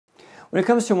When it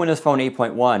comes to Windows Phone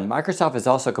 8.1, Microsoft has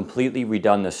also completely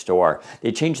redone the store.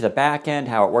 They changed the back end,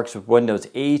 how it works with Windows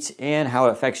 8, and how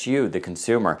it affects you, the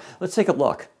consumer. Let's take a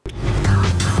look.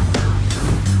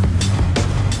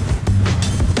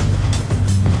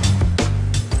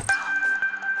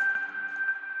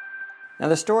 Now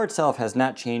the store itself has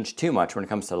not changed too much when it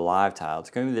comes to the live tile. It's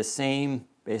going to be the same,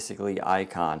 basically,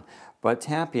 icon, but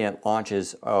tapping it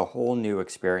launches a whole new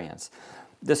experience.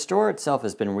 The store itself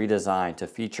has been redesigned to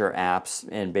feature apps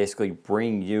and basically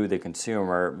bring you, the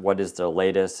consumer, what is the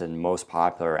latest and most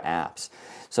popular apps.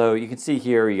 So you can see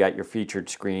here you got your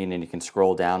featured screen and you can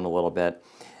scroll down a little bit,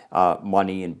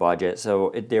 money and budget.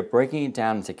 So they're breaking it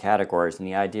down into categories, and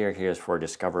the idea here is for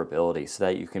discoverability so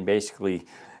that you can basically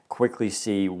quickly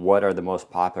see what are the most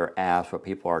popular apps, what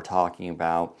people are talking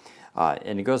about.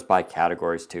 And it goes by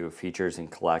categories too, features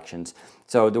and collections.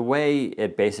 So the way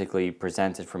it basically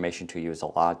presents information to you is a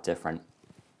lot different.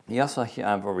 You also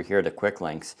have over here the quick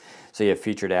links. So you have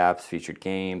featured apps, featured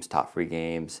games, top free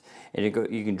games, and you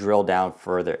can drill down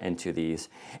further into these.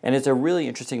 And it's a really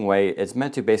interesting way. It's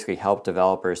meant to basically help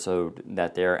developers so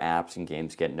that their apps and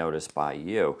games get noticed by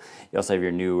you. You also have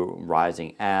your new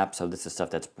rising apps. So this is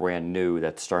stuff that's brand new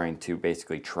that's starting to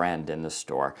basically trend in the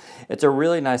store. It's a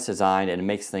really nice design and it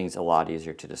makes things a lot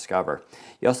easier to discover.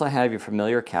 You also have your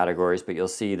familiar categories, but you'll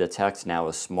see the text now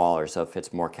is smaller, so it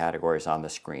fits more categories on the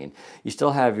screen. You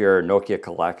still have your Nokia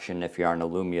collection if you're on a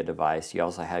Lumia device. You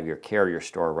also have your carrier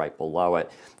store right below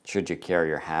it, should your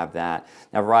carrier have that.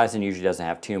 Now Verizon usually doesn't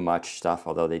have too much stuff,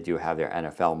 although they do have their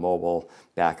NFL Mobile,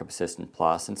 Backup Assistant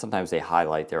Plus, and sometimes they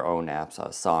highlight their own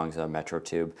apps, songs on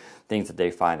MetroTube, things that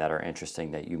they find that are interesting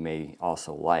that you may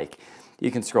also like. You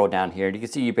can scroll down here and you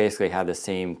can see you basically have the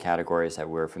same categories that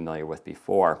we were familiar with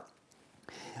before.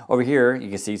 Over here, you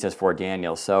can see it says for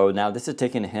Daniel. So now this is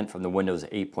taking a hint from the Windows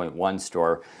 8.1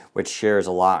 store, which shares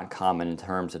a lot in common in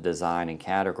terms of design and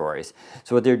categories.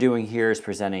 So what they're doing here is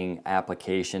presenting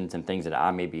applications and things that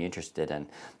I may be interested in.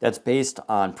 That's based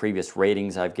on previous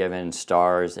ratings I've given,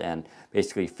 stars, and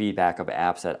basically feedback of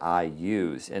apps that I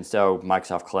use. And so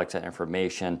Microsoft collects that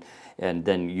information and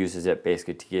then uses it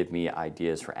basically to give me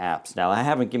ideas for apps. Now I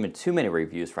haven't given too many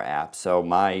reviews for apps, so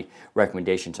my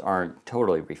recommendations aren't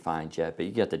totally refined yet, but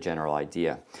you get the general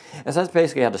idea. And so that's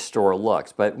basically how the store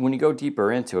looks. But when you go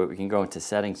deeper into it, we can go into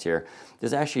settings here.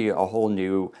 There's actually a whole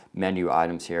new menu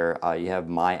items here. You have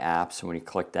My Apps, and when you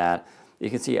click that, you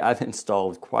can see I've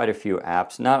installed quite a few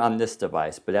apps, not on this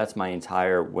device, but that's my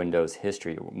entire Windows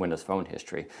history, Windows Phone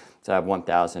history. So I have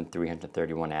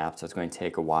 1,331 apps, so it's going to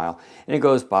take a while. And it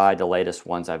goes by the latest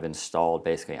ones I've installed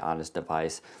basically on this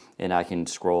device, and I can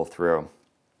scroll through.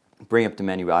 Bring up the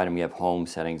menu item, you have home,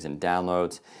 settings, and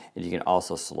downloads, and you can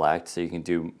also select, so you can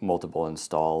do multiple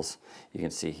installs. You can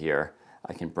see here,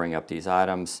 I can bring up these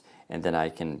items, and then I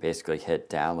can basically hit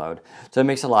download. So it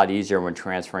makes it a lot easier when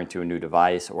transferring to a new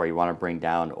device or you want to bring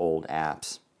down old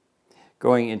apps.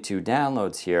 Going into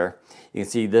downloads here, you can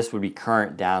see this would be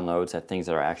current downloads, that things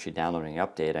that are actually downloading and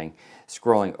updating.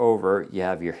 Scrolling over, you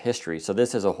have your history. So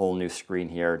this is a whole new screen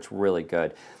here. It's really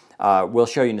good. We'll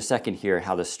show you in a second here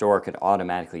how the store could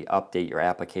automatically update your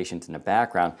applications in the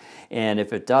background. And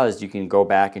if it does, you can go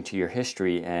back into your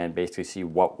history and basically see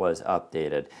what was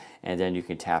updated. And then you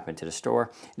can tap into the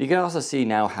store. You can also see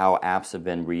now how apps have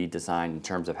been redesigned in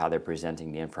terms of how they're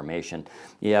presenting the information.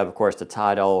 You have, of course, the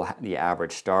title, the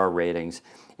average star ratings,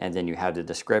 and then you have the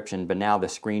description. But now the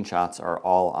screenshots are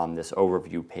all on this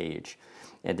overview page.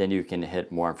 And then you can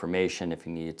hit more information if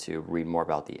you need to read more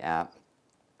about the app.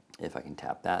 If I can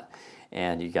tap that,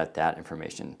 and you got that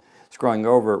information. Scrolling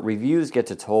over, reviews gets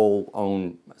its whole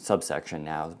own subsection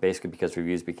now, basically because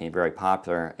reviews became very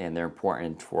popular and they're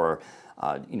important for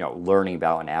learning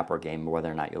about an app or game,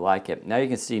 whether or not you like it. Now you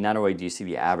can see, not only do you see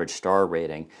the average star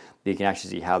rating, but you can actually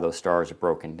see how those stars are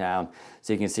broken down.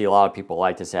 So you can see a lot of people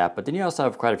like this app, but then you also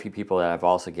have quite a few people that have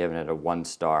also given it a 1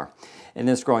 star. And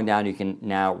then scrolling down, you can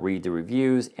now read the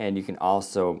reviews, and you can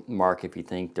also mark if you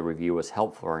think the review was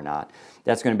helpful or not.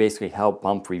 That's going to basically help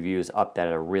bump reviews up that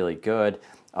are really good,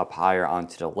 up higher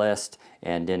onto the list,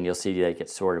 and then you'll see they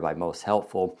get sorted by most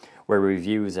helpful, where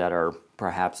reviews that are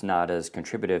perhaps not as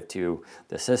contributive to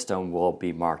the system will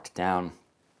be marked down.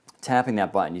 Tapping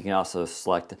that button, you can also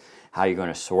select how you're going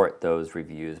to sort those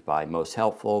reviews by most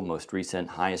helpful, most recent,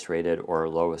 highest rated, or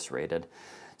lowest rated.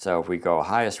 So if we go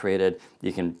highest rated,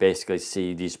 you can basically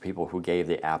see these people who gave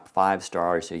the app 5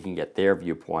 stars, so you can get their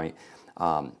viewpoint.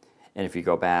 And if you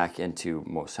go back into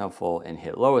most helpful and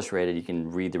hit lowest rated, you can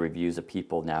read the reviews of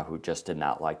people now who just did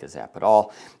not like this app at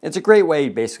all. It's a great way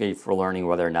basically for learning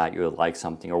whether or not you would like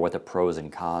something or what the pros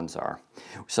and cons are.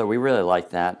 So we really like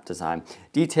that design.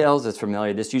 Details is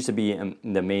familiar. This used to be in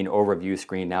the main overview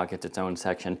screen. Now it gets its own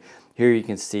section. Here you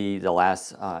can see the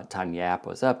last time the app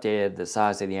was updated, the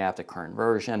size of the app, the current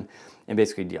version, and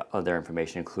basically the other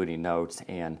information including notes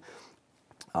and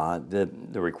the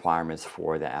requirements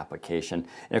for the application.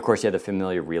 And of course you have the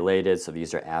familiar related, so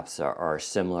these are apps that are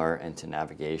similar into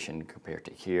navigation compared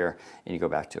to here, and you go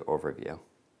back to overview.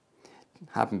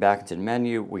 Hopping back into the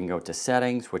menu, we can go to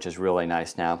settings, which is really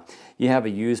nice now. You have a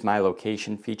use my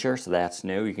location feature, so that's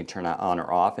new. You can turn that on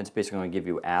or off. It's basically going to give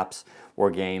you apps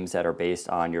or games that are based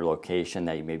on your location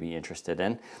that you may be interested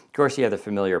in. Of course, you have the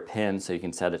familiar pin, so you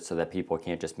can set it so that people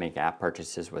can't just make app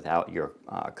purchases without your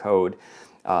code.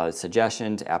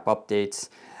 Suggestions, app updates,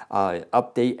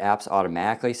 update apps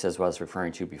automatically, says what I was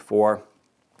referring to before.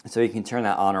 So you can turn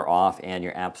that on or off and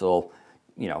your apps will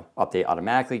update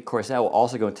automatically. Of course, that will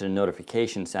also go into the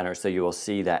notification center, so you will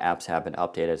see that apps have been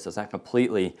updated. So it's not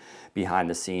completely behind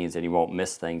the scenes and you won't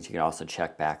miss things. You can also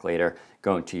check back later,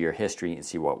 go into your history and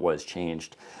see what was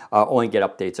changed. Only get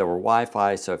updates over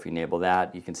Wi-Fi, so if you enable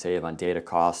that, you can save on data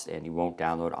costs and you won't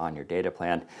download on your data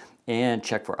plan. And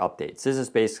check for updates. This is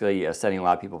basically a setting a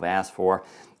lot of people have asked for.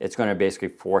 It's going to basically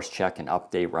force check and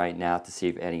update right now to see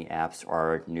if any apps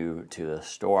are new to the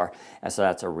store. And so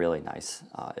that's a really nice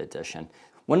addition.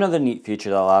 One other neat feature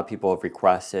that a lot of people have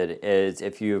requested is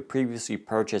if you've previously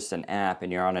purchased an app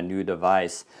and you're on a new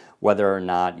device, whether or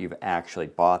not you've actually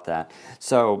bought that.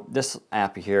 So this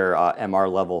app here,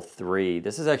 MR Level 3,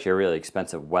 this is actually a really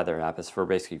expensive weather app. It's for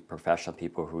basically professional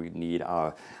people who need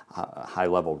a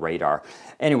high-level radar.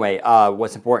 Anyway,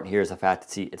 what's important here is the fact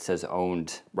that it says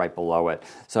owned right below it.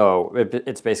 So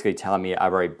it's basically telling me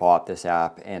I've already bought this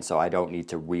app, and so I don't need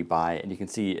to rebuy it. And you can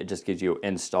see it just gives you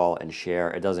install and share.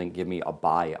 It doesn't give me a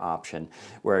buy option.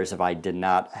 Whereas if I did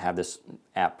not have this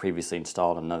app previously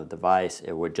installed on another device,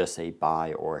 it would just say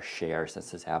buy or share,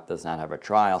 since this app does not have a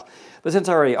trial. But since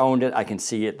I already owned it, I can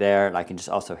see it there, and I can just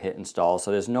also hit install, so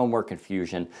there's no more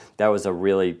confusion. That was a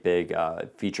really big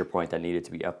feature point that needed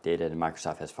to be updated, and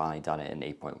Microsoft has finally done it in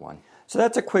 8.1. So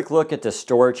that's a quick look at the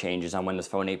store changes on Windows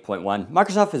Phone 8.1.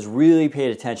 Microsoft has really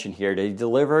paid attention here. They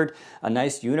delivered a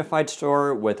nice unified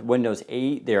store with Windows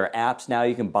 8. There are apps now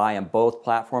you can buy on both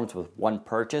platforms with one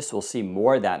purchase. We'll see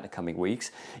more of that in the coming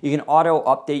weeks. You can auto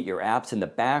update your apps in the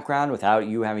background without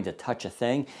you having to touch a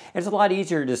thing. And it's a lot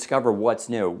easier to discover what's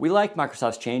new. We like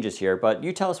Microsoft's changes here, but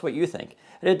you tell us what you think.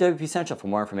 Hit WP Central for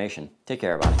more information. Take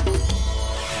care, everybody.